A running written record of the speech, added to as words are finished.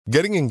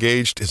Getting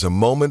engaged is a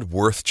moment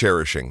worth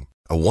cherishing.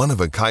 A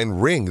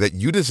one-of-a-kind ring that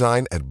you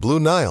design at Blue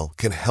Nile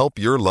can help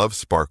your love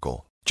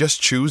sparkle. Just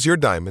choose your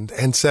diamond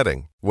and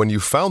setting. When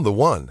you've found the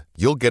one,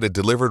 you'll get it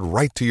delivered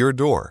right to your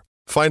door.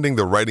 Finding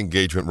the right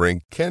engagement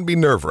ring can be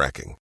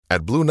nerve-wracking.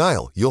 At Blue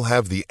Nile, you'll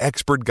have the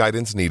expert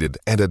guidance needed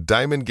and a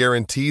diamond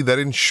guarantee that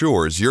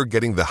ensures you're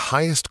getting the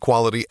highest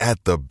quality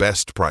at the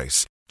best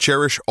price.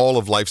 Cherish all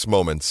of life's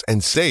moments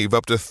and save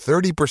up to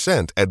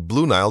 30% at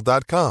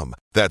BlueNile.com.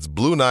 That's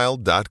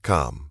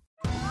BlueNile.com.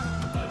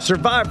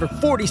 Survivor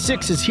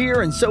 46 is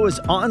here, and so is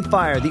On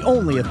Fire, the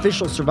only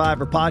official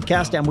Survivor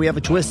podcast, and we have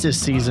a twist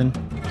this season.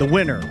 The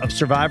winner of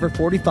Survivor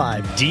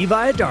 45, Dee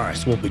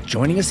Valladares, will be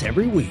joining us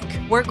every week.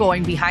 We're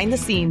going behind the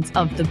scenes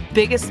of the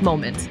biggest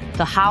moments,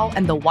 the how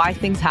and the why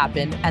things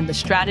happen, and the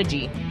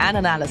strategy and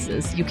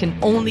analysis you can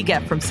only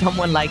get from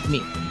someone like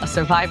me, a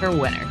Survivor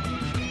winner.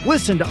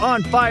 Listen to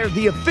On Fire,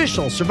 the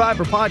official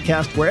Survivor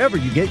podcast, wherever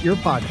you get your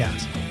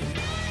podcasts.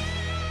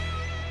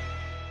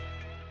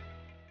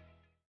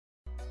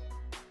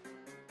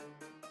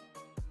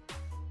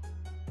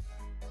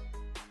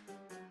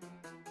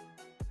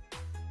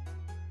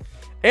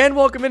 And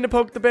welcome into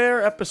Poke the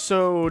Bear,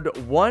 episode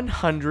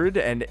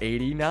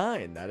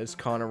 189. That is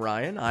Connor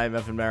Ryan. I'm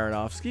Evan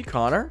Marinfosky.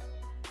 Connor,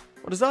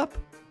 what is up?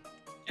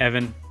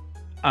 Evan,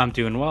 I'm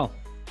doing well.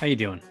 How you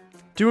doing?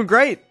 Doing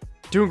great.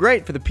 Doing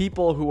great. For the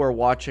people who are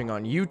watching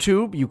on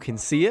YouTube, you can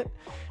see it.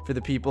 For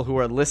the people who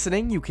are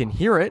listening, you can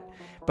hear it.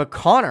 But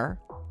Connor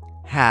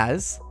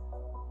has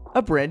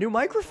a brand new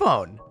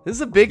microphone. This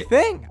is a big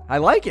thing. I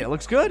like it. It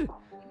looks good.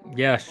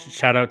 Yeah,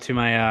 shout out to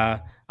my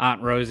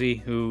Aunt Rosie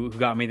who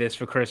got me this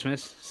for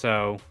Christmas.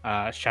 So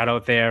shout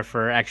out there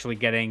for actually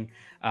getting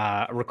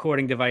a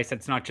recording device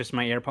that's not just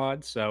my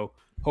AirPods. So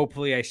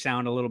hopefully I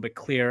sound a little bit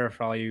clearer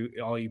for all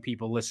you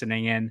people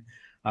listening in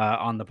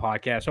on the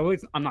podcast. So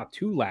I'm not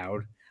too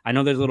loud. I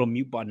know there's a little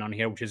mute button on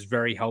here, which is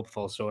very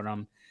helpful. So when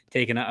I'm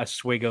taking a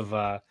swig of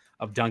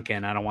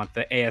Dunkin', I don't want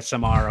the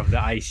ASMR of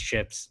the ice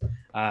chips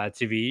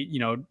to be,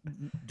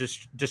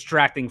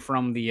 distracting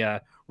from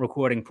the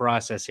recording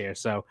process here.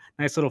 So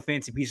nice little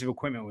fancy piece of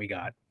equipment we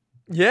got.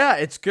 Yeah,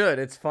 it's good.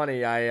 It's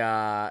funny.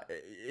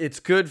 It's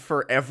good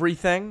for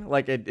everything.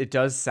 Like it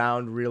does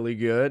sound really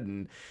good,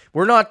 and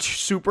we're not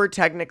super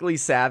technically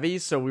savvy,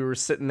 so we were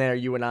sitting there,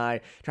 you and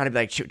I, trying to be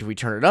like, do we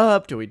turn it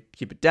up? Do we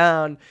keep it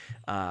down?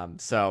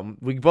 So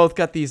we both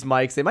got these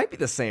mics. They might be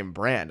the same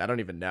brand. I don't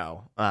even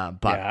know. But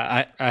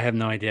yeah, I have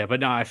no idea.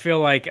 But no, I feel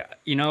like,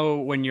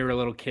 when you're a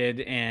little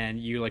kid and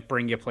you like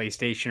bring your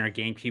PlayStation or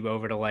GameCube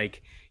over to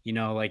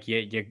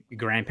your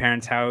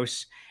grandparents'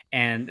 house,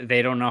 and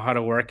they don't know how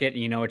to work it.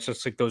 It's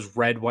just like those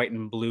red, white,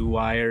 and blue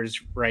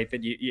wires, right?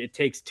 That it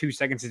takes 2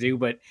 seconds to do,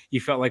 but you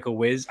felt like a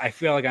whiz. I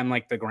feel like I'm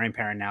like the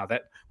grandparent now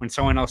that when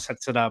someone else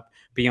sets it up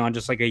beyond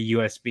just like a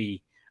USB,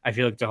 I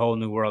feel like it's a whole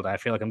new world. I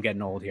feel like I'm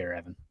getting old here,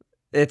 Evan.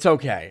 It's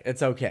okay.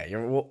 It's okay.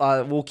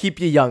 We'll keep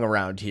you young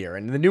around here,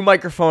 and the new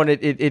microphone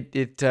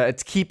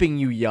it's keeping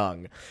you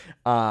young.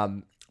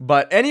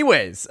 But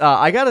anyways,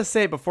 I gotta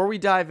say, before we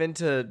dive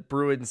into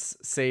Bruins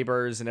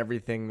Sabres and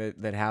everything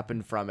that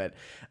happened from it,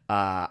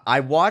 I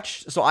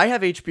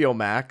have HBO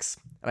Max,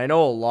 and I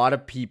know a lot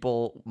of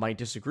people might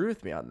disagree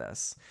with me on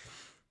this,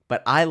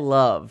 but I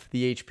love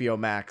the HBO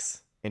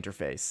Max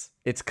interface.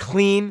 It's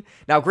clean.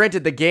 Now,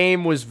 granted, the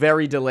game was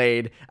very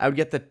delayed. I would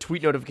get the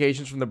tweet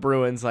notifications from the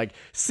Bruins like,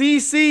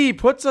 CC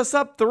puts us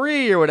up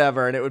 3 or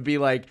whatever, and it would be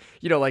like,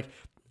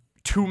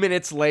 2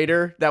 minutes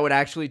later, that would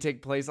actually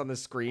take place on the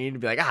screen.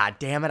 Be like,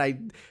 damn it, I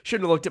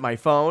shouldn't have looked at my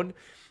phone.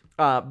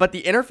 But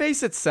the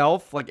interface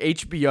itself, like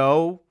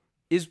HBO,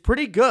 is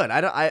pretty good.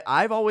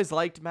 I've always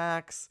liked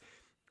Max.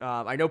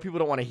 I know people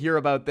don't want to hear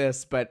about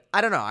this, but I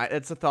don't know.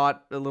 It's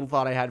a little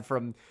thought I had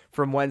from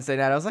Wednesday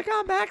night. I was like,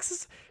 Max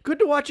is good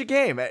to watch a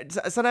game.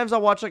 Sometimes I'll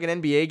watch like an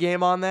NBA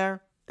game on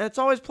there, and it's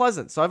always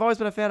pleasant. So I've always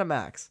been a fan of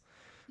Max.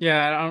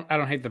 Yeah, I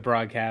don't hate the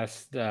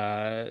broadcast,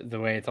 the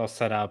way it's all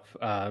set up,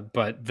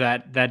 but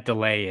that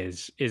delay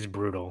is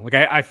brutal. Like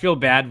I feel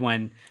bad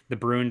when the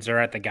Bruins are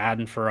at the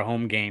Garden for a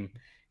home game,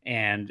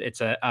 and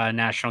it's a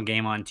national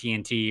game on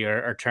TNT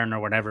or Turner or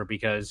whatever,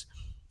 because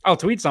I'll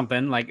tweet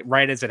something like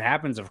right as it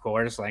happens, of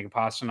course, like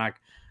Pasternak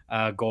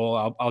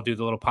goal. I'll do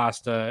the little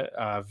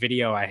pasta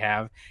video I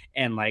have,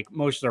 and like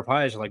most of their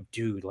players are like,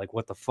 dude, like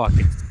what the fuck?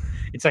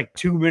 It's like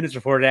 2 minutes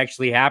before it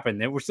actually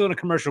happened. We're still in a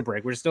commercial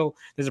break. There's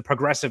a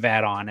progressive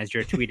ad on as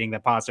you're tweeting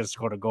that Pasta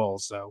scored a goal.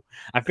 So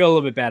I feel a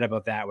little bit bad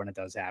about that when it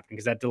does happen,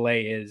 because that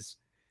delay it's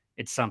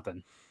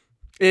something.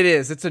 It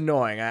is. It's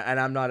annoying, and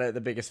I'm not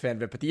the biggest fan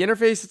of it. But the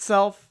interface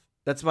itself,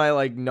 that's my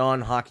like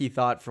non-hockey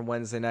thought from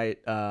Wednesday night.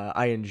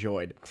 I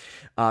enjoyed.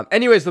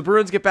 Anyways, the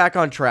Bruins get back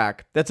on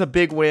track. That's a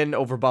big win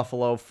over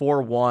Buffalo,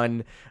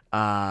 4-1.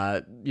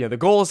 The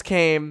goals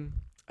came.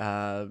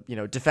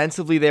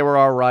 Defensively they were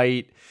all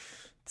right.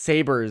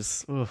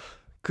 Sabres,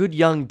 good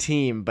young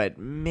team, but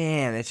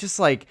man, it's just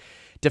like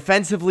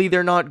defensively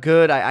they're not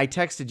good. I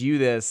texted you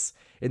this.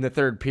 in the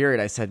third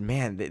period, I said,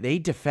 man, they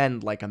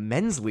defend like a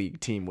men's league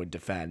team would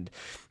defend.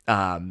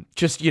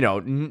 Just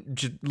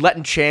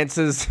letting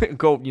chances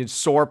go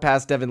soar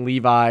past Devin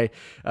Levi,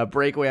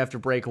 breakaway after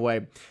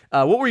breakaway.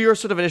 What were your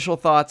sort of initial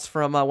thoughts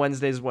from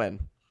Wednesday's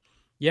win?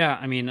 Yeah,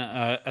 I mean,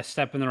 a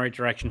step in the right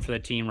direction for the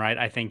team, right?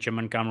 I think Jim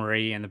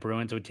Montgomery and the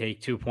Bruins would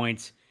take 2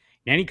 points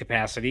in any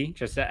capacity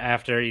just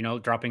after,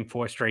 dropping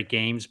 4 straight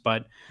games.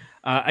 But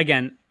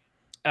again,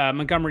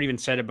 Montgomery even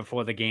said it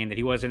before the game that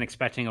he wasn't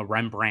expecting a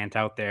Rembrandt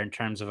out there in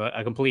terms of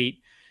a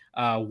complete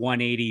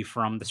 180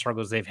 from the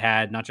struggles they've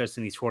had, not just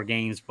in these 4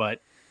 games,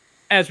 but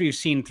as we've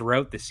seen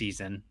throughout the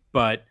season.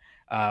 But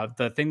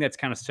the thing that's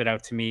kind of stood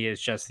out to me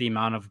is just the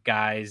amount of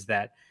guys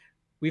that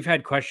we've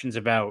had questions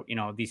about,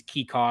 these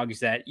key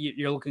cogs that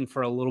you're looking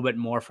for a little bit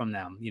more from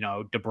them.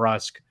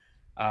 DeBrusk,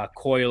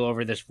 Coyle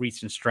over this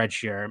recent stretch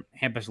here,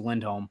 Hampus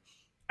Lindholm.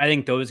 I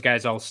think those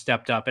guys all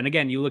stepped up. And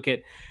again, you look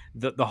at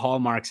the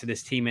hallmarks of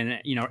this team and,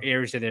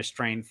 areas of their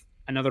strength.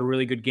 Another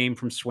really good game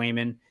from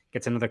Swayman,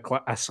 gets another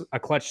a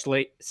clutch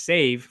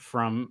save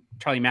from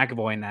Charlie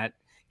McAvoy in that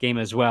game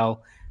as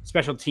well.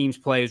 Special teams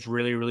play is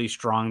really, really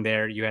strong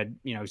there. You had,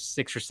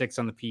 6 for 6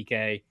 on the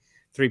PK,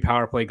 3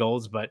 power play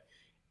goals, but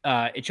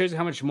it shows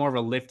how much more of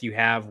a lift you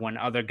have when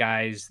other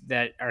guys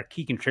that are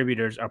key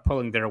contributors are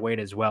pulling their weight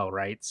as well,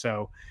 right?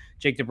 So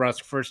Jake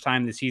DeBrusk, first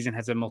time this season,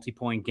 has a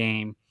multi-point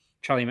game.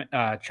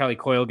 Charlie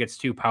Coyle gets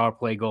 2 power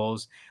play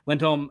goals.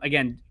 Lindholm,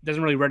 again,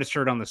 doesn't really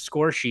register it on the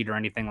score sheet or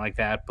anything like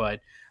that, but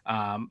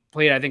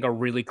played, I think, a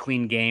really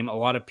clean game, a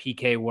lot of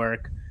PK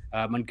work.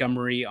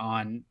 Montgomery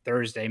on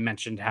Thursday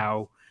mentioned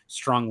how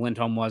strong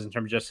Lindholm was in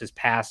terms of just his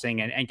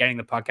passing and getting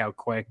the puck out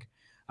quick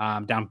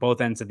down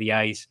both ends of the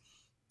ice.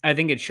 I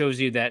think it shows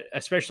you that,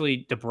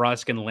 especially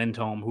DeBrusk and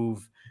Lindholm,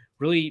 who've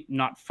really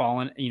not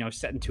fallen,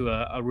 set into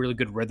a really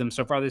good rhythm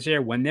so far this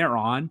year, when they're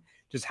on,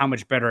 just how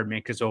much better it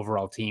makes his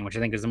overall team, which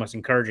I think is the most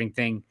encouraging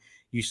thing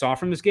you saw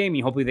from this game.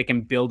 And hopefully they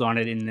can build on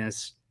it in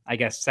this, I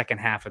guess, second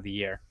half of the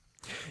year.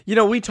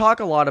 We talk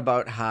a lot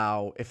about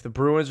how if the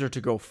Bruins are to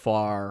go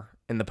far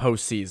in the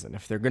postseason,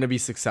 if they're going to be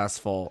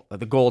successful,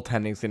 the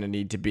goaltending is going to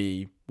need to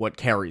be what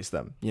carries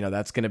them.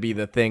 That's going to be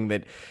the thing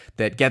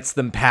that gets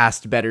them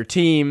past better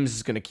teams,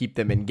 is going to keep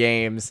them in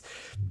games.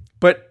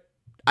 But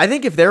I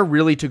think if they're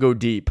really to go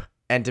deep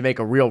and to make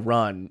a real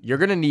run, you're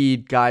going to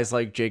need guys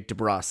like Jake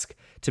DeBrusk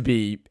to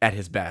be at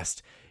his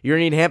best. You're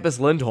going to need Hampus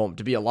Lindholm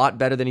to be a lot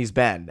better than he's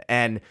been.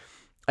 And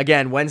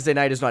again, Wednesday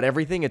night is not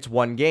everything. It's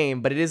one game,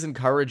 but it is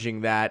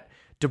encouraging that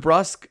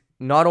DeBrusk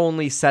not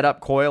only set up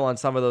Coyle on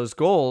some of those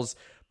goals,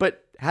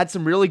 but had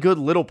some really good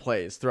little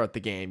plays throughout the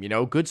game.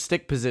 Good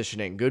stick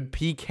positioning, good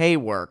PK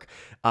work,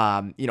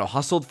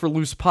 hustled for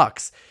loose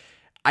pucks.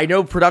 I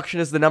know production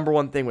is the number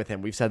one thing with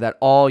him. We've said that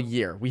all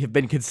year. We have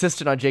been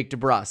consistent on Jake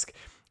DeBrusk,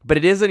 but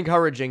it is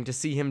encouraging to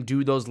see him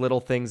do those little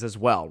things as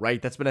well,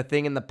 right? That's been a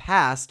thing in the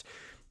past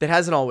that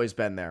hasn't always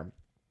been there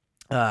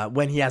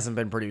when he hasn't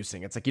been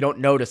producing. It's like you don't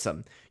notice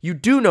him. You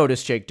do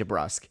notice Jake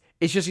DeBrusk.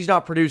 It's just he's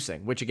not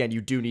producing, which, again,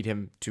 you do need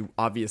him to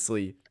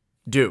obviously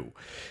do.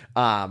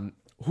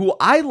 Who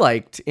I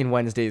liked in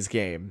Wednesday's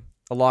game,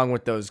 along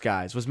with those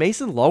guys, was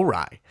Mason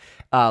Lowry.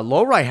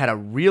 Lowry had a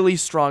really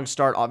strong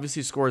start,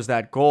 obviously scores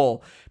that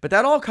goal, but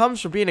that all comes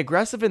from being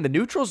aggressive in the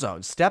neutral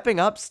zone, stepping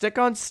up, stick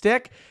on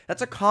stick.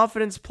 That's a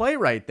confidence play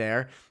right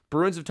there.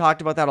 Bruins have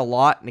talked about that a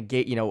lot,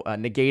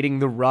 negating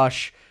the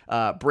rush,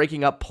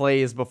 breaking up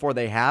plays before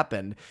they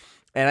happen.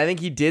 And I think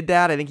he did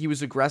that. I think he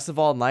was aggressive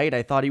all night.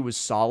 I thought he was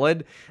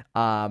solid.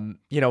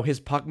 His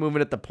puck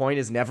movement at the point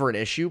is never an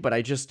issue, but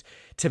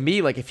to me,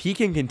 if he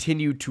can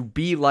continue to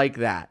be like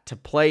that, to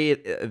play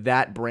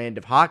that brand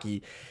of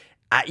hockey,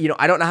 I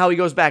don't know how he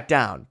goes back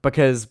down,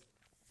 because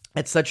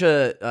it's such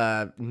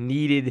a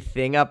needed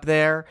thing up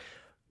there.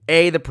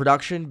 A, the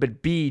production,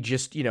 but B,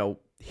 just,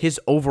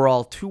 his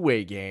overall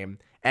two-way game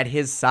at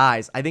his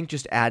size, I think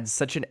just adds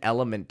such an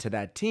element to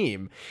that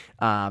team.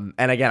 And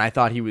again, I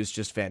thought he was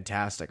just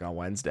fantastic on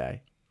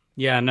Wednesday.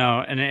 Yeah,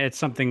 no, and it's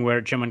something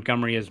where Jim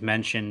Montgomery has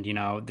mentioned,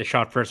 the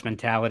shot first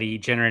mentality,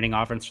 generating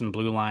offense from the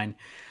blue line.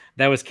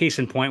 That was case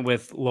in point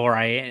with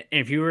Lowry.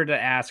 If you were to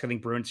ask, I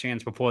think, Bruins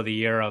fans before the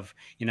year of,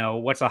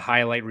 what's a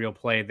highlight reel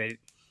play that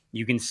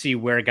you can see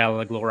where a guy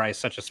like Lowry is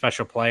such a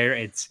special player,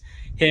 it's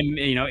him,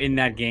 in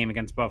that game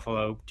against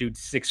Buffalo, dude,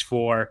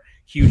 6'4",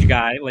 huge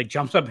guy,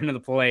 jumps up into the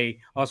play,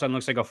 all of a sudden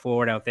looks like a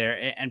forward out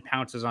there and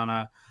pounces on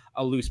a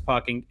loose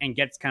puck and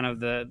gets kind of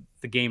the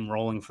game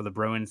rolling for the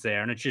Bruins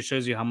there. And it just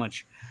shows you how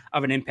much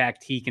of an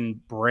impact he can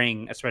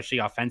bring, especially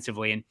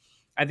offensively. And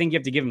I think you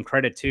have to give him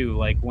credit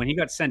too. When he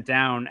got sent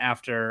down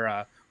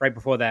after, right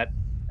before that,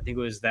 I think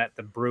it was the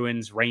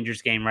Bruins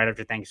Rangers game right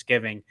after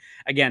Thanksgiving.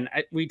 Again,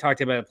 we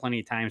talked about it plenty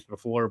of times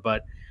before,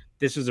 but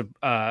this is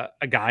a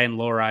guy in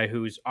Lowry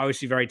who's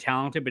obviously very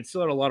talented, but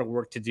still had a lot of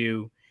work to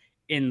do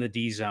in the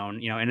D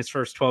zone. In his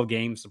first 12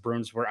 games, the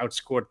Bruins were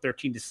outscored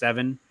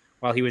 13-7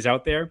 while he was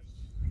out there.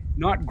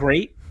 Not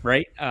great,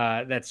 right?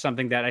 That's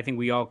something that I think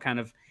we all kind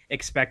of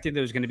expected.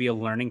 There was going to be a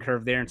learning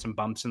curve there and some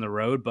bumps in the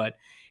road. But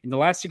in the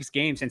last 6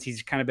 games, since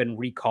he's kind of been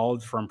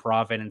recalled from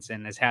Providence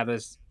and has had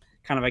this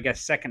kind of, I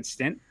guess, second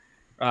stint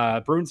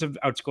Bruins have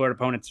outscored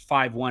opponents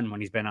 5-1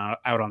 when he's been out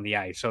on the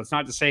ice. So it's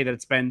not to say that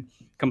it's been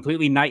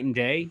completely night and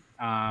day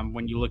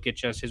when you look at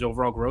just his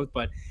overall growth,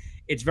 but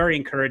it's very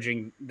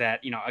encouraging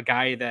that, a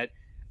guy that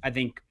I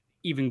think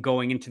even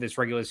going into this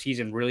regular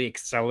season really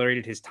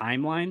accelerated his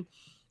timeline.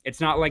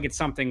 It's not like it's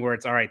something where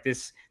it's all right,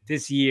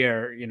 this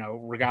year,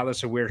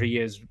 regardless of where he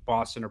is,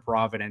 Boston or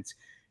Providence,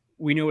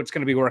 we knew it's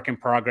going to be work in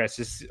progress.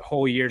 This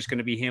whole year is going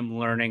to be him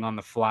learning on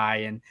the fly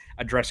and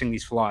addressing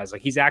these flaws.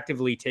 Like, he's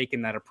actively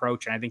taken that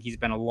approach, and I think he's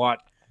been a lot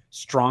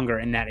stronger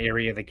in that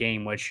area of the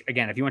game, which,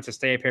 again, if he wants to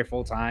stay up here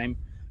full time,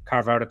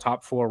 carve out a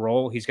top 4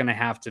 role, he's going to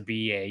have to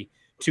be a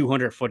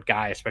 200-foot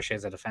guy, especially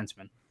as a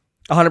defenseman.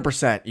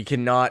 100%. You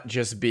cannot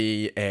just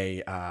be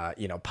a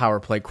power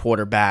play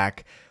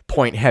quarterback,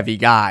 point heavy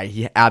guy.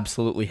 He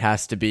absolutely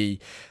has to be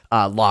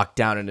locked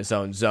down in his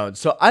own zone.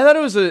 So I thought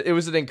it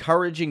was an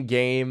encouraging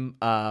game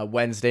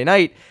Wednesday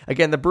night.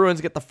 Again, the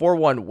Bruins get the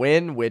 4-1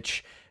 win,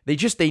 which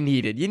they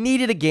needed. You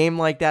needed a game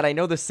like that. I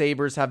know the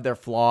Sabres have their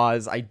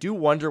flaws. I do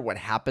wonder what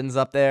happens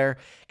up there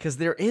because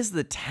there is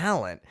the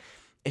talent.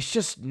 It's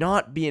just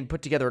not being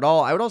put together at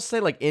all. I would also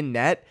say, like, in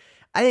net,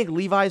 I think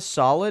Levi's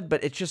solid,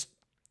 but it's just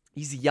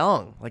he's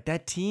young. Like,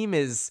 that team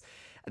is,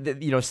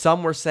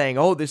 some were saying,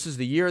 oh, this is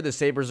the year the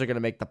Sabres are going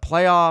to make the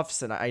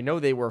playoffs. And I know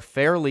they were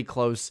fairly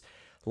close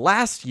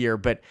last year,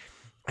 but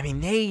I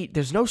mean,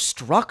 there's no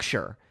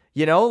structure,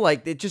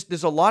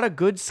 there's a lot of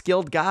good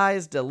skilled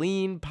guys,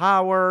 Deline,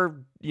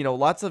 Power,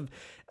 lots of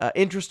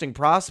interesting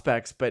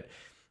prospects, but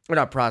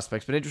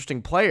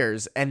interesting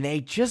players. And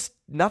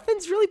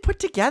nothing's really put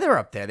together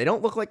up there. They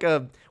don't look like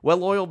a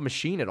well-oiled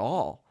machine at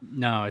all.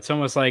 No, it's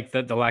almost like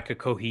the lack of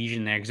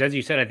cohesion there. Because as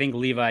you said, I think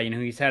Levi,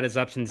 he's had his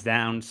ups and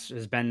downs,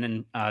 has been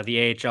in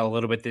the AHL a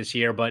little bit this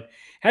year, but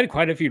had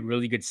quite a few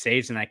really good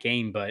saves in that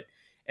game. But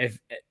if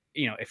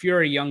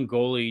you're a young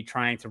goalie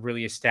trying to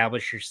really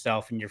establish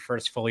yourself in your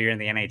first full year in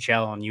the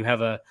NHL and you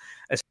have a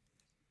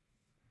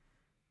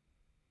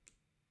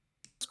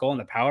goal in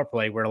the power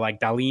play where, like,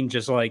 Dahlin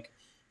just, like,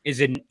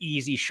 is an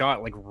easy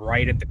shot, like,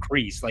 right at the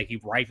crease, like,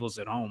 he rifles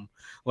it home.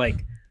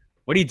 Like,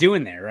 what are you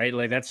doing there, right?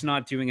 Like, that's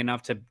not doing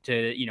enough to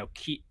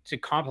keep to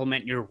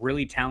complement your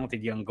really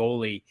talented young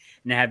goalie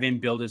and have him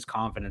build his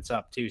confidence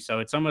up too. So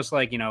it's almost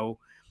like, the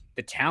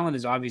talent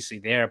is obviously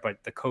there, but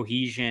the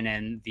cohesion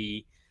and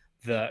the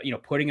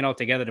putting it all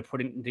together to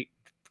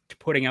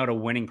putting out a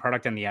winning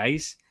product on the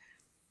ice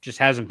just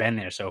hasn't been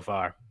there so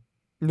far.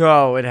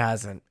 No, it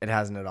hasn't. It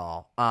hasn't at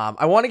all.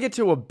 I want to get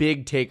to a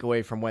big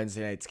takeaway from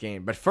Wednesday night's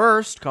game. But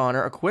first,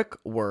 Connor, a quick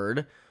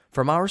word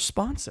from our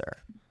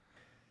sponsor.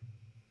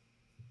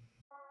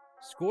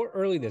 Score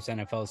early this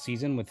NFL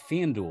season with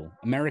FanDuel,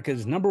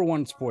 America's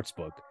 #1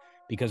 sportsbook.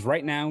 Because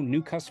right now,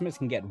 new customers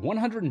can get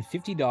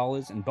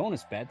 $150 in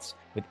bonus bets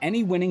with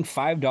any winning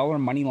 $5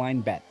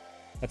 moneyline bet.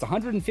 That's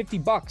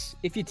 $150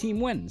 if your team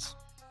wins.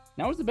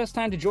 Now is the best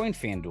time to join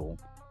FanDuel.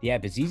 The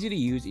app is easy to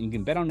use and you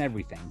can bet on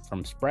everything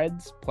from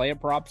spreads, player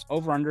props,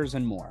 over-unders,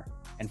 and more.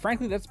 And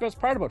frankly, that's the best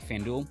part about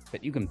FanDuel,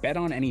 that you can bet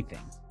on anything.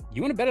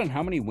 You want to bet on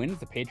how many wins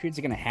the Patriots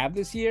are going to have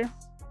this year?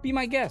 Be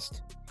my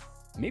guest.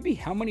 Maybe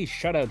how many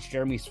shutouts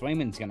Jeremy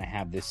Swayman's going to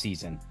have this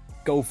season?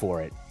 Go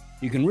for it.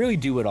 You can really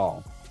do it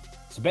all.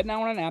 So bet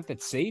now on an app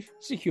that's safe,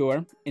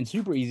 secure, and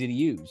super easy to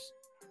use.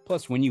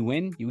 Plus, when you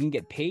win, you can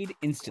get paid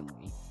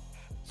instantly.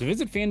 So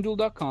visit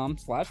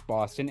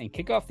FanDuel.com/Boston and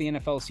kick off the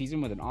NFL season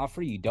with an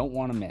offer you don't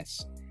want to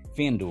miss.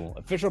 FanDuel,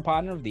 official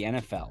partner of the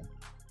NFL.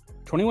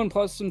 21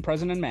 plus and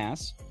present in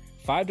Mass.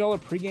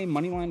 $5 pregame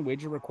moneyline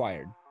wager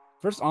required.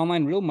 First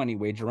online real money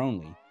wager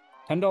only.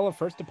 $10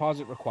 first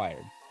deposit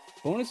required.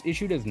 Bonus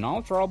issued as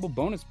non-withdrawable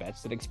bonus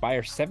bets that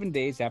expire 7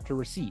 days after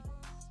receipt.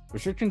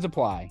 Restrictions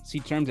apply. See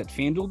terms at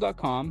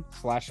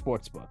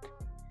FanDuel.com/sportsbook.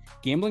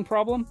 Gambling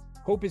problem?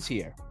 Hope is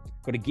here.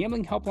 Go to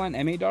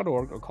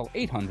gamblinghelplinema.org or call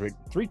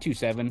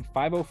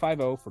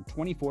 800-327-5050 for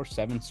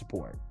 24/7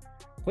 support.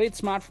 Play it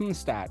smart from the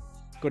start.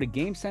 Go to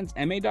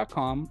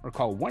GameSenseMA.com or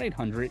call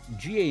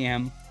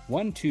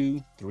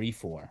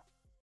 1-800-GAM-1234.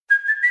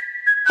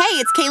 Hey,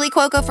 it's Kaylee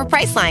Cuoco for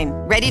Priceline.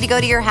 Ready to go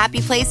to your happy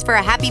place for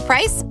a happy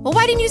price? Well,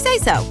 why didn't you say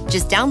so?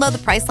 Just download the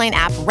Priceline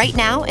app right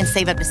now and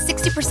save up to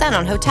 60%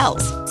 on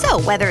hotels.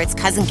 So whether it's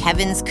Cousin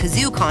Kevin's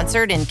Kazoo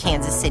Concert in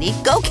Kansas City,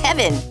 go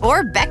Kevin,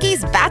 or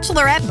Becky's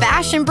Bachelorette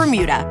Bash in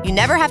Bermuda, you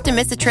never have to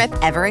miss a trip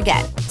ever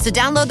again. So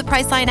download the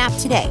Priceline app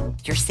today.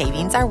 Your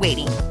savings are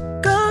waiting.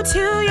 Go to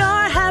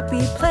your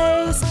happy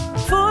place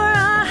for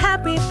a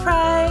happy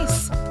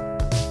price.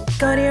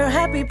 Go to your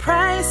happy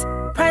price,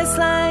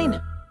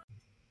 Priceline.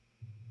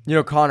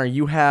 Connor,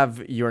 you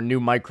have your new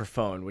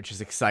microphone, which is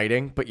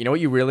exciting, but you know what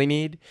you really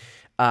need?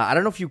 I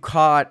don't know if you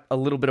caught a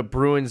little bit of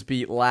Bruins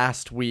beat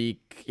last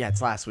week. Yeah,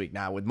 it's last week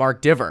now with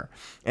Mark Diver.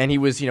 And he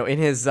was, in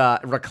his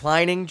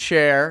reclining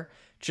chair,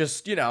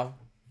 just,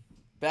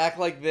 back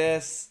like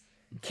this,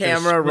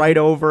 camera right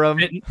over him.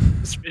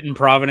 Spitting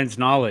Providence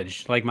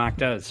knowledge like Mark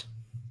does.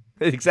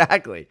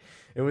 Exactly.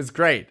 It was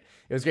great.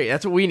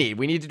 That's what we need.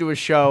 We need to do a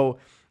show,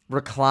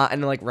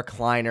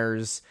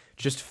 recliners,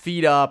 just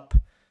feet up,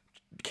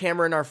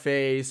 camera in our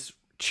face,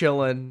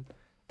 chilling.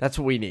 That's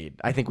what we need.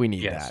 I think we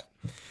need that.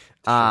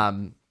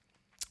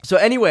 So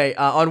anyway,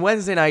 on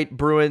Wednesday night,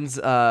 Bruins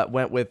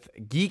went with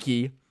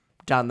Geeky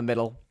down the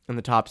middle in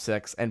the top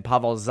 6 and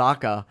Pavel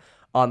Zacha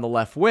on the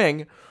left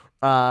wing,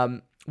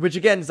 which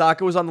again,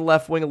 Zacha was on the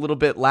left wing a little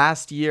bit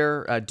last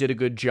year, did a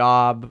good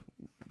job,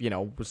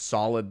 was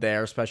solid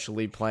there,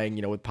 especially playing,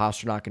 with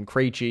Pastrnak and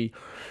Krejci.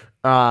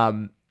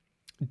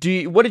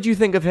 What did you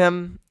think of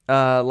him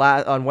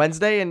on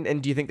Wednesday,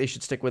 and do you think they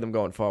should stick with him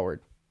going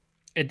forward?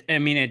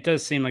 It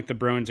does seem like the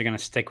Bruins are going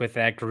to stick with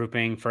that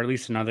grouping for at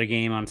least another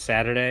game on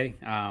Saturday,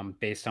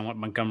 based on what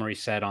Montgomery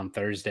said on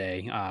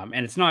Thursday.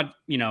 And it's not,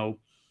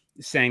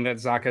 saying that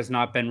Zacha has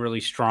not been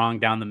really strong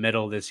down the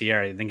middle this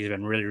year. I think he's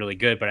been really, really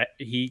good, but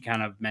he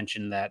kind of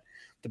mentioned that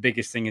the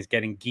biggest thing is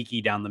getting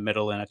Geeky down the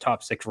middle in a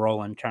top 6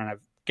 role and trying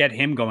to get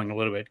him going a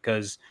little bit,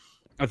 because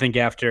I think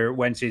after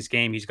Wednesday's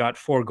game, he's got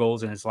 4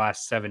 goals in his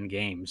last 7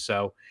 games.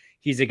 So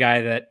he's a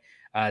guy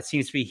that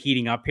seems to be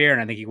heating up here,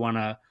 and I think you want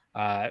to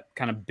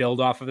kind of build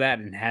off of that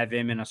and have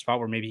him in a spot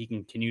where maybe he can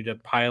continue to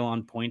pile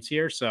on points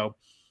here. So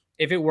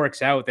if it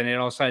works out, then it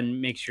all of a sudden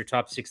makes your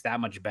top 6 that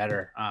much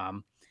better.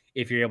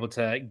 If you're able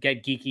to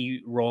get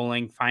Geeky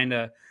rolling, find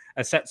a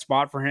set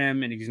spot for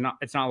him, and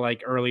it's not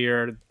like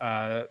earlier,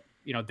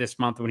 this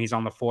month when he's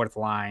on the 4th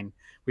line,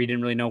 where you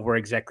didn't really know where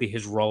exactly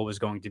his role was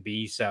going to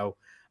be. So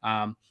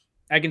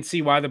I can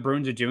see why the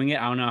Bruins are doing it.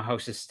 I don't know how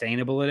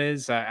sustainable it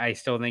is. I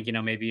still think,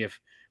 maybe if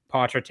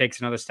Potter takes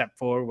another step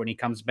forward when he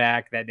comes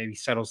back, that maybe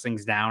settles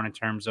things down in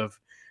terms of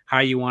how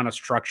you want to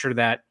structure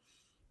that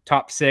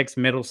top 6,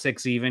 middle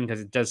 6 even,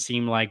 because it does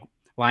seem like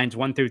lines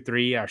 1 through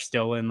 3 are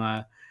still in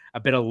a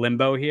bit of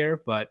limbo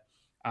here, but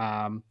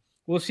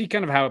we'll see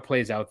kind of how it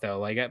plays out, though.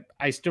 Like,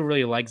 I still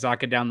really like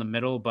Zacha down the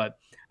middle, but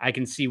I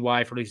can see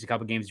why for at least a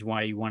couple games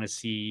why you want to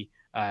see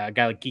a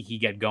guy like Geeky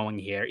get going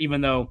here,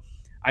 even though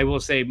I will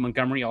say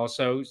Montgomery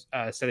also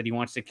said that he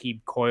wants to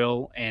keep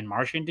Coyle and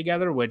Marchand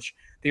together, which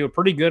they were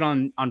pretty good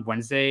on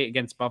Wednesday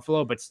against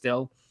Buffalo, but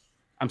still,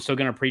 I'm still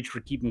going to preach for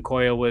keeping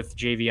Coyle with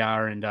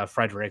JVR and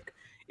Frederick,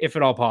 if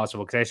at all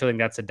possible, because I still think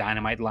that's a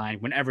dynamite line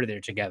whenever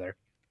they're together.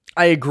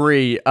 I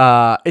agree.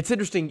 It's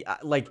interesting.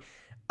 Like,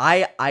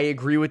 I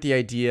agree with the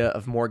idea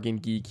of Morgan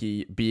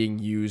Geeky being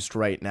used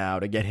right now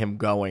to get him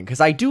going, because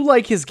I do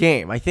like his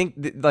game. I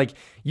think, like,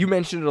 you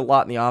mentioned it a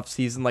lot in the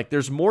offseason, like,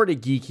 there's more to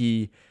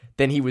Geeky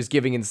than he was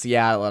giving in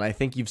Seattle, and I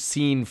think you've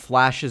seen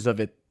flashes of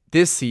it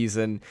this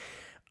season.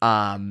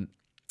 But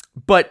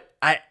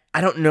I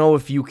don't know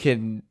if you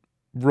can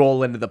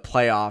roll into the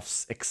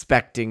playoffs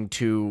expecting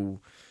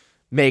to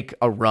make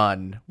a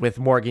run with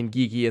Morgan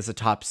Geeky as a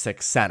top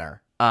 6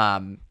 center.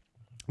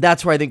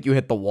 That's where I think you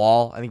hit the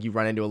wall. I think you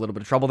run into a little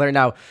bit of trouble there.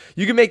 Now,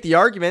 you can make the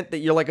argument that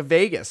you're like a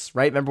Vegas,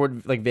 right? Remember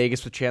what, like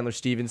Vegas with Chandler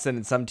Stevenson,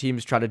 and some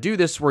teams try to do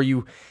this where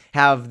you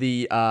have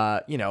the,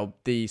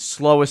 the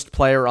slowest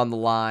player on the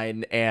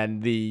line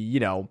and the,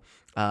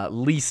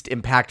 least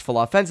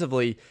impactful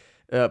offensively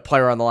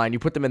player on the line. You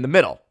put them in the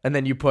middle, and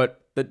then you put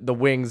the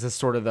wings as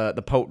sort of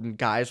the potent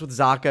guys. With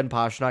Zacha and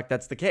Pastrnak,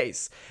 that's the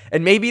case.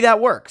 And maybe that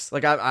works.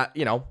 Like,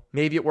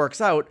 maybe it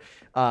works out.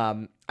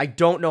 I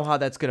don't know how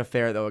that's going to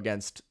fare, though,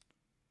 against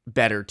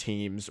better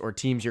teams or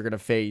teams you're going to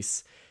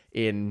face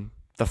in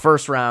the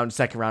first round,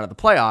 second round of the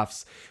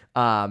playoffs.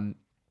 And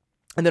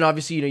then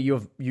obviously,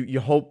 you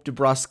hope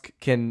DeBrusk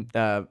can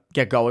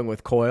get going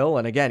with Coyle.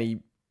 And again, he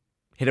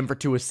hit him for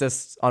 2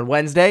 assists on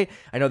Wednesday.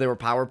 I know they were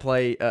power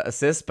play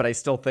assists, but I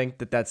still think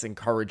that that's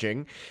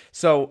encouraging.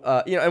 So,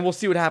 and we'll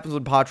see what happens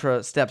when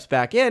Patra steps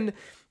back in.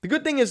 The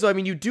good thing is, though,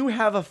 you do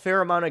have a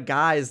fair amount of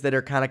guys that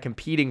are kind of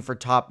competing for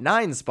top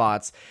 9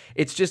 spots.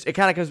 It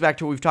kind of comes back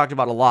to what we've talked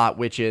about a lot,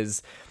 which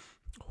is,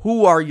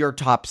 who are your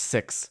top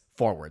 6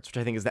 forwards, which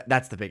I think is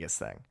that's the biggest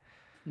thing.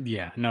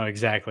 Yeah, no,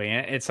 exactly.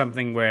 It's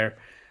something where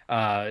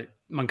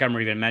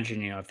Montgomery even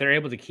mentioned, if they're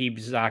able to keep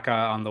Zacha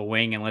on the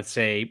wing and let's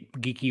say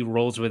Geeky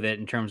rolls with it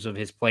in terms of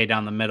his play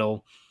down the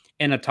middle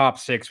in a top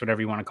 6,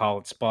 whatever you want to call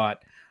it,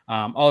 spot,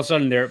 all of a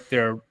sudden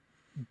their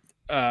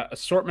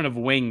assortment of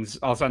wings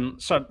all of a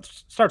sudden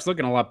starts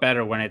looking a lot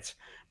better when it's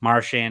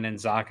Marchand and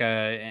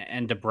Zacha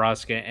and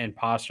DeBrusk and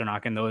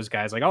Pastrnak and those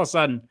guys. Like, all of a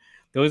sudden,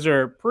 those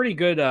are pretty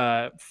good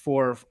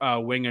 4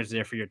 wingers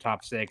there for your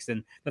top 6.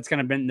 And that's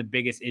kind of been the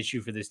biggest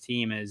issue for this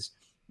team is,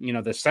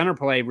 the center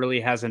play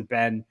really hasn't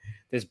been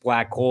this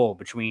black hole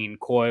between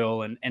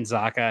Coyle and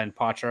Zacha and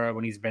Patra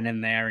when he's been in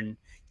there, and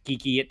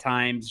Geeky at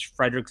times.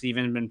 Frederick's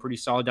even been pretty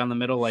solid down the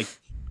middle. Like,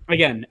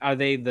 again, are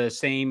they the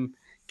same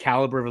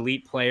caliber of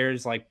elite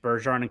players like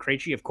Bergeron and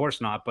Krejci? Of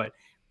course not. But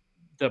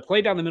the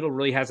play down the middle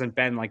really hasn't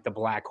been like the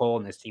black hole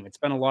in this team. It's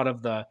been a lot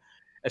of the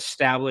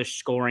established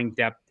scoring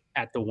depth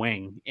at the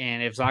wing.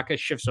 And if Zacha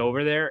shifts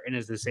over there and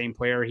is the same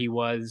player he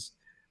was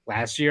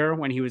last year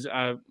when he was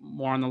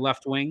more on the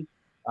left wing,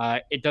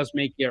 it does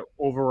make your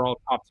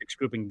overall top 6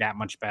 grouping that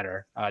much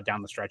better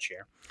down the stretch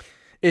here.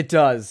 It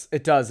does.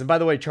 And by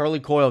the way, Charlie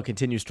Coyle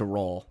continues to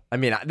roll.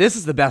 This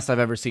is the best I've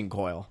ever seen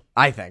Coyle,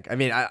 I think.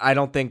 I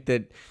don't think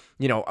that,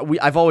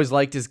 I've always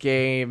liked his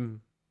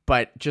game,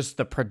 but just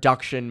the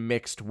production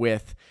mixed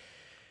with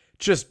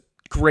just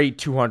great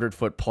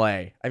 200-foot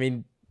play.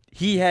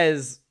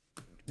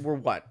 We're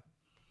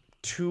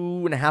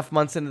 2.5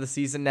 months into the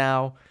season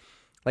now.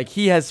 Like,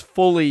 he has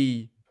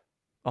fully,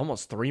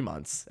 almost 3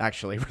 months,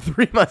 actually. We're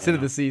 3 months into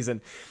the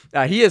season.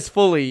 He has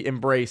fully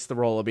embraced the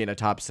role of being a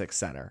top 6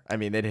 center. I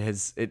mean,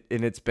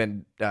 it's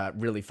been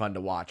really fun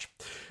to watch.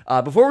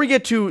 Before we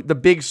get to the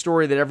big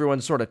story that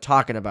everyone's sort of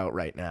talking about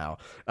right now,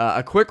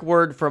 a quick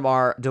word from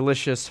our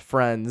delicious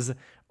friends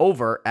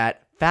over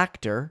at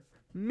Factor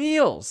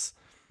Meals.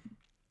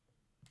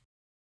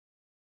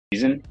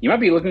 You might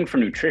be looking for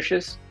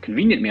nutritious,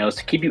 convenient meals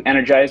to keep you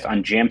energized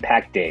on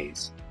jam-packed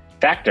days.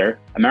 Factor,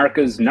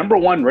 America's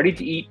 #1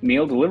 ready-to-eat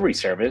meal delivery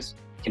service,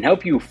 can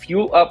help you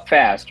fuel up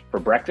fast for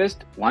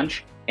breakfast,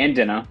 lunch, and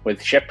dinner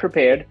with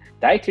chef-prepared,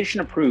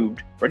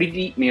 dietitian-approved,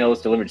 ready-to-eat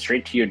meals delivered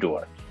straight to your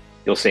door.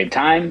 You'll save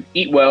time,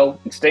 eat well,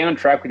 and stay on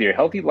track with your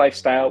healthy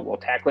lifestyle while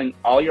tackling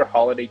all your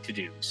holiday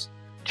to-dos.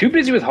 Too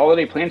busy with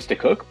holiday plans to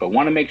cook, but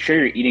want to make sure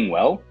you're eating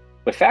well?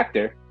 With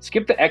Factor,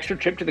 skip the extra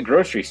trip to the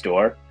grocery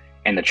store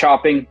and the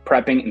chopping,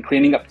 prepping, and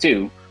cleaning up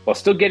too, while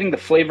still getting the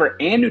flavor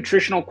and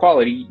nutritional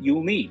quality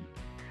you'll need.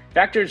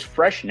 Factor's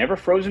fresh, never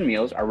frozen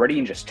meals are ready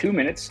in just 2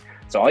 minutes,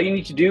 so all you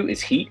need to do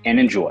is heat and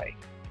enjoy.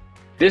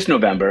 This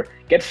November,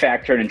 get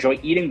Factor and enjoy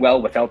eating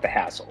well without the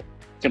hassle.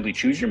 Simply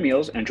choose your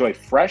meals and enjoy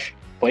fresh,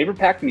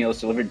 flavor-packed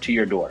meals delivered to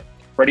your door.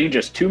 Ready in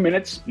just 2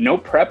 minutes, no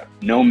prep,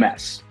 no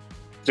mess.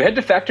 So head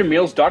to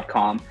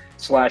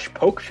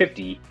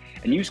factormeals.com/poke50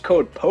 and use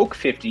code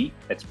POKE50,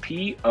 that's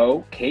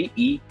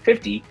POKE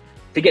 50,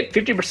 to get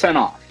 50%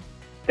 off.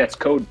 That's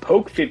code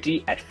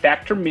POKE50 at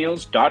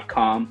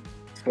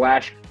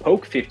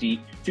factormeals.com/poke50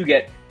 to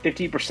get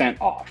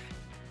 50% off.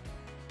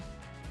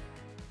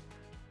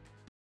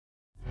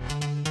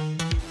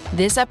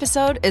 This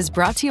episode is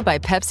brought to you by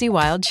Pepsi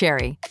Wild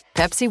Cherry.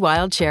 Pepsi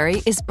Wild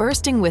Cherry is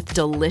bursting with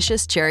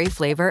delicious cherry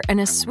flavor and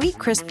a sweet,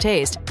 crisp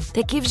taste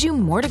that gives you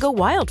more to go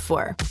wild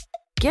for.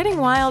 Getting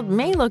wild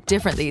may look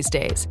different these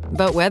days,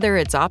 but whether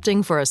it's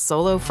opting for a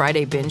solo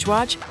Friday binge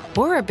watch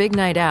or a big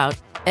night out,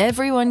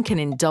 everyone can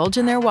indulge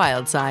in their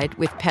wild side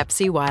with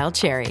Pepsi Wild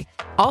Cherry.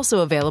 Also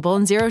available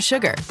in Zero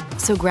Sugar.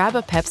 So grab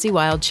a Pepsi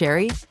Wild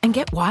Cherry and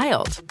get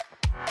wild.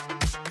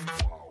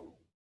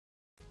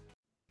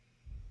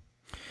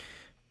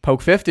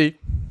 Poke 50.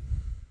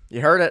 You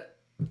heard it.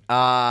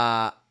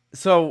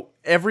 So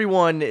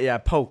everyone,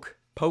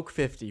 Poke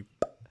 50.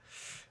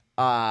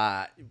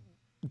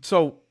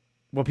 So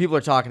what people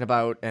are talking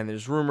about, and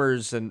there's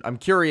rumors, and I'm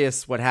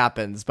curious what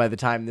happens by the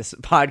time this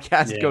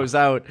podcast goes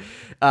out.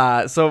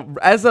 So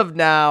as of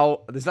now,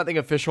 there's nothing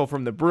official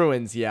from the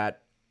Bruins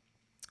yet.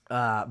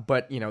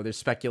 But, there's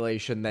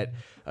speculation that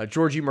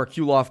Georgi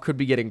Merkulov could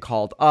be getting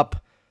called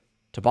up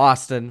to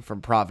Boston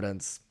from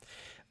Providence.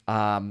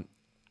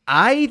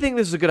 I think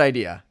this is a good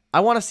idea. I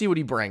want to see what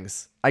he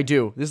brings. I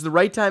do. This is the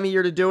right time of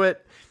year to do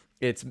it.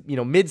 It's,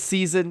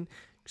 mid-season,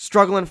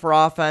 struggling for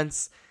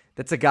offense.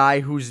 That's a guy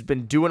who's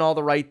been doing all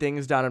the right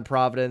things down in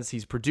Providence.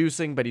 He's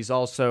producing, but he's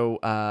also,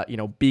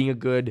 being a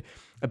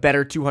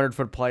better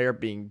 200-foot player,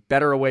 being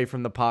better away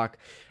from the puck.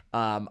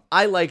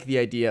 I like the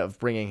idea of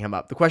bringing him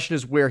up. The question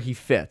is where he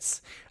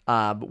fits.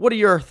 But what are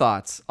your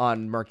thoughts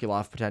on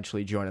Merkulov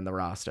potentially joining the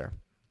roster?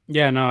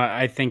 Yeah, no,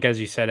 I think,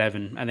 as you said,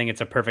 Evan, I think it's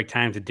a perfect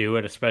time to do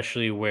it,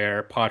 especially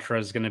where Patra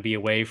is going to be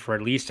away for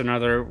at least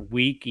another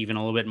week, even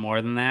a little bit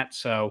more than that.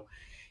 So,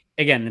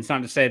 again, it's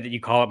not to say that you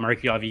call up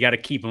Merkulov, you got to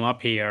keep him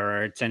up here,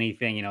 or it's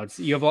anything.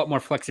 You have a lot more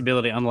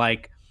flexibility,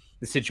 unlike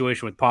the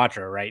situation with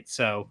Patra, right?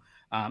 So,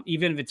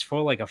 even if it's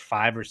for like a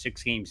 5 or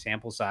 6 game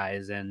sample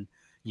size, and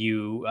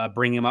you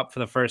bring him up for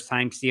the first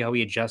time, see how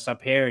he adjusts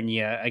up here, and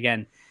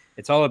again,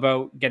 it's all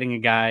about getting a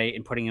guy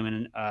and putting him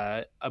in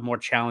a more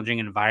challenging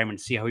environment,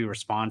 see how he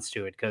responds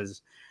to it.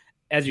 Because,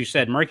 as you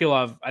said,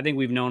 Merkulov, I think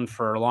we've known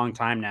for a long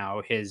time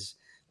now his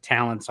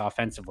talents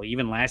offensively.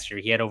 Even last year,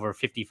 he had over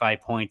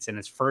 55 points in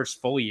his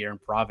first full year in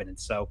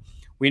Providence. So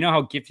we know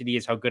how gifted he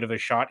is, how good of a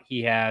shot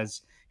he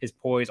has, his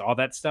poise, all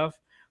that stuff.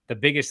 The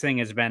biggest thing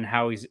has been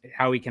how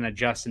he can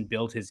adjust and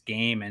build his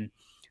game. And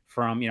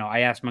from, I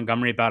asked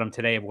Montgomery about him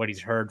today of what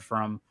he's heard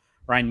from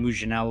Ryan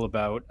Mujanel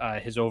about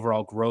his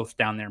overall growth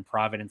down there in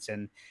Providence.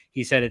 And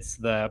he said it's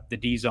the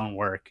D-zone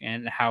work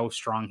and how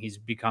strong he's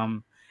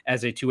become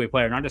as a two-way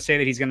player. Not to say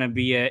that he's going to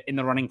be in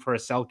the running for a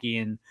Selke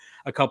in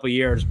a couple of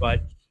years,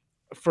 but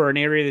for an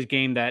area of the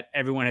game that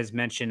everyone has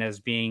mentioned as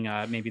being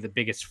maybe the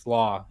biggest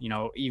flaw,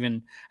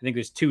 even I think it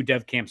was 2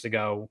 dev camps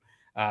ago,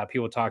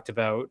 people talked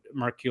about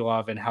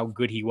Merkulov and how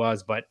good he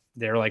was, but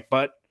they're like,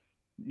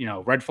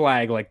 red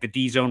flag, like the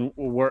D-zone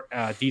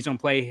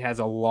play has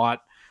a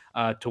lot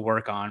to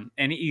work on.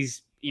 And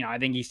he's, I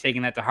think he's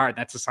taking that to heart.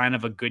 That's a sign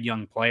of a good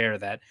young player,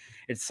 that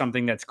it's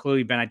something that's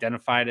clearly been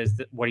identified as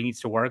what he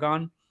needs to work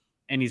on,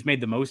 and he's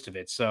made the most of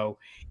it. So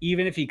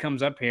even if he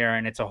comes up here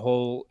and it's a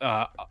whole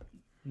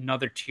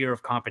another tier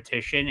of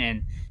competition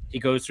and he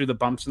goes through the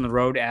bumps in the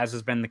road, as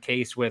has been the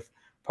case with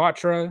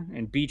Patra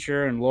and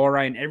Beecher and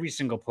Lohrei and every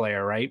single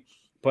player, right?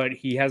 But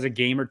he has a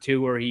game or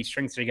two where he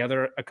strings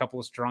together a couple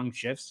of strong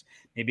shifts.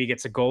 Maybe he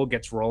gets a goal,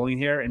 gets rolling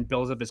here, and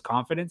builds up his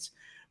confidence.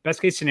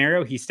 Best case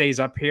scenario, he stays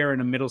up here in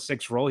a middle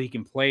 6 role. He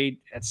can play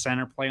at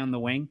center, play on the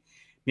wing.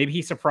 maybe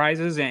he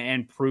surprises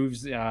and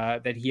proves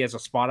that he has a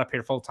spot up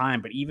here full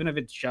time. But even if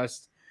it's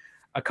just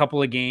a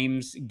couple of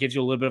games, gives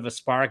you a little bit of a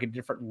spark, a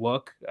different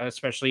look,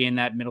 especially in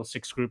that middle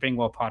six grouping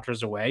while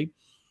Potter's away.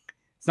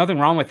 There's nothing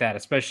wrong with that,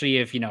 especially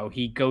if,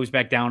 he goes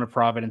back down to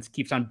Providence,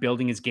 keeps on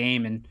building his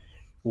game, and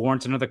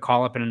warrants another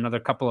call-up in another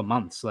couple of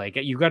months. Like,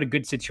 you've got a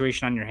good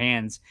situation on your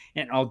hands,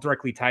 and it all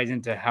directly ties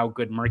into how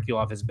good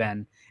Merkulov has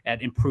been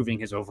at improving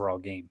his overall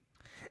game.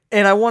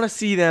 And I want to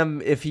see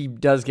them, if he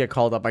does get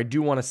called up, I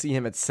do want to see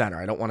him at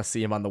center. I don't want to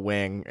see him on the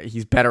wing.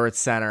 He's better at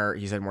center.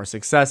 He's had more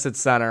success at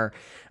center.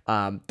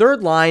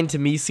 Third line, to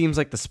me, seems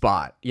like the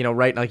spot.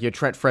 Right? Like, you had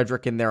Trent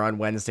Frederick in there on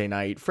Wednesday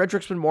night.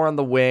 Frederick's been more on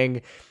the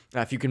wing.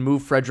 If you can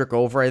move Frederick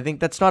over, I think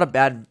that's not a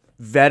bad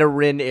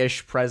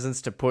veteran-ish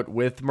presence to put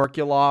with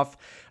Merkulov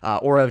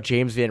or of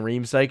James Van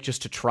Riemsdyk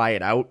just to try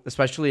it out,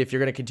 especially if you're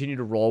going to continue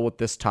to roll with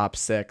this top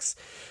six.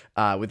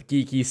 With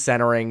Geeky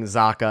centering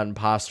Zacha and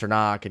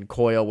Pasternak and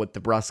Coyle with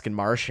DeBrusk and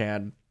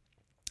Marchand.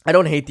 I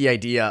don't hate the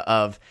idea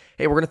of,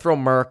 hey, we're going to throw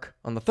Merk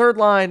on the third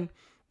line,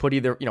 put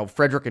either,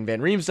 Frederick and Van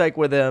Riemsdyk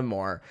with him,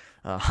 or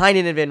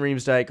Heinen and Van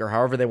Riemsdyk, or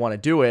however they want to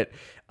do it.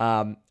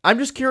 I'm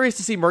just curious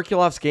to see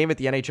Merkulov's game at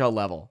the NHL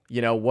level.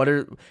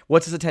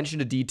 What's his attention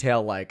to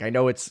detail like? I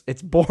know it's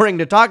boring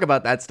to talk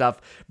about that stuff,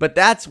 but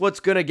that's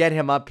what's going to get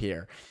him up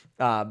here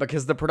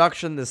because the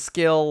production, the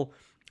skill,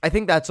 I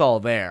think that's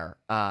all there.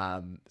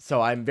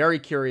 So I'm very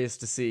curious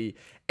to see,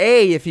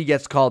 if he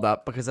gets called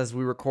up, because as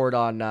we record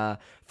on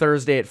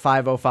Thursday at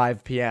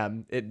 5:05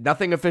 p.m.,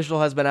 nothing official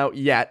has been out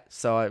yet.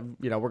 So,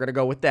 we're going to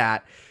go with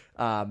that.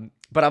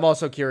 But I'm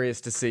also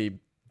curious to see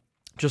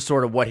just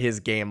sort of what his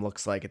game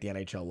looks like at the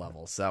NHL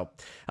level. So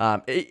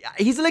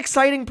he's an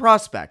exciting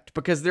prospect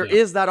because there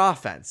is that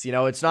offense.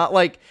 It's not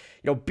like,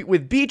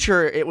 with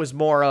Beecher, it was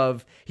more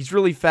of he's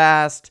really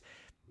fast.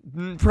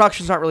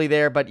 Production's not really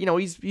there, but,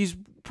 he's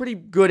pretty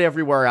good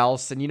everywhere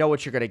else, and you know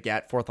what you're going to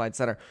get, fourth line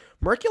center.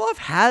 Merkulov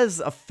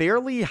has a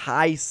fairly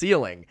high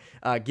ceiling,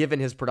 given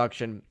his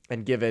production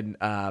and given,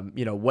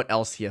 what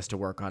else he has to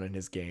work on in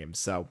his game.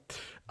 So,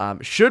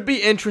 should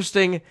be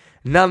interesting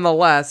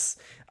nonetheless.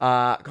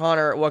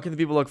 Connor, what can the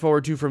people look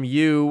forward to from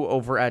you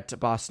over at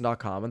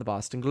Boston.com and the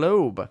Boston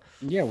Globe?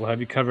 Yeah, we'll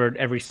have you covered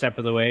every step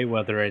of the way,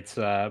 whether it's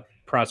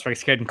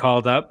prospects getting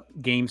called up,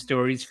 game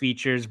stories,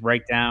 features,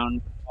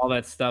 breakdown, all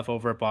that stuff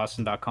over at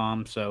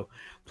Boston.com. So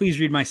please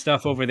read my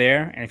stuff over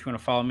there. And if you want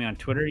to follow me on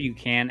Twitter, you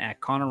can at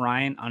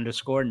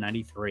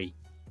ConnorRyan_93.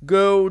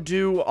 Go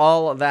do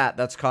all of that.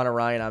 That's Connor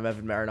Ryan. I'm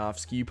Evan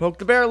Marinfosky. You Poke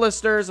the Bear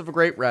listeners. Have a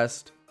great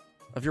rest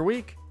of your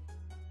week.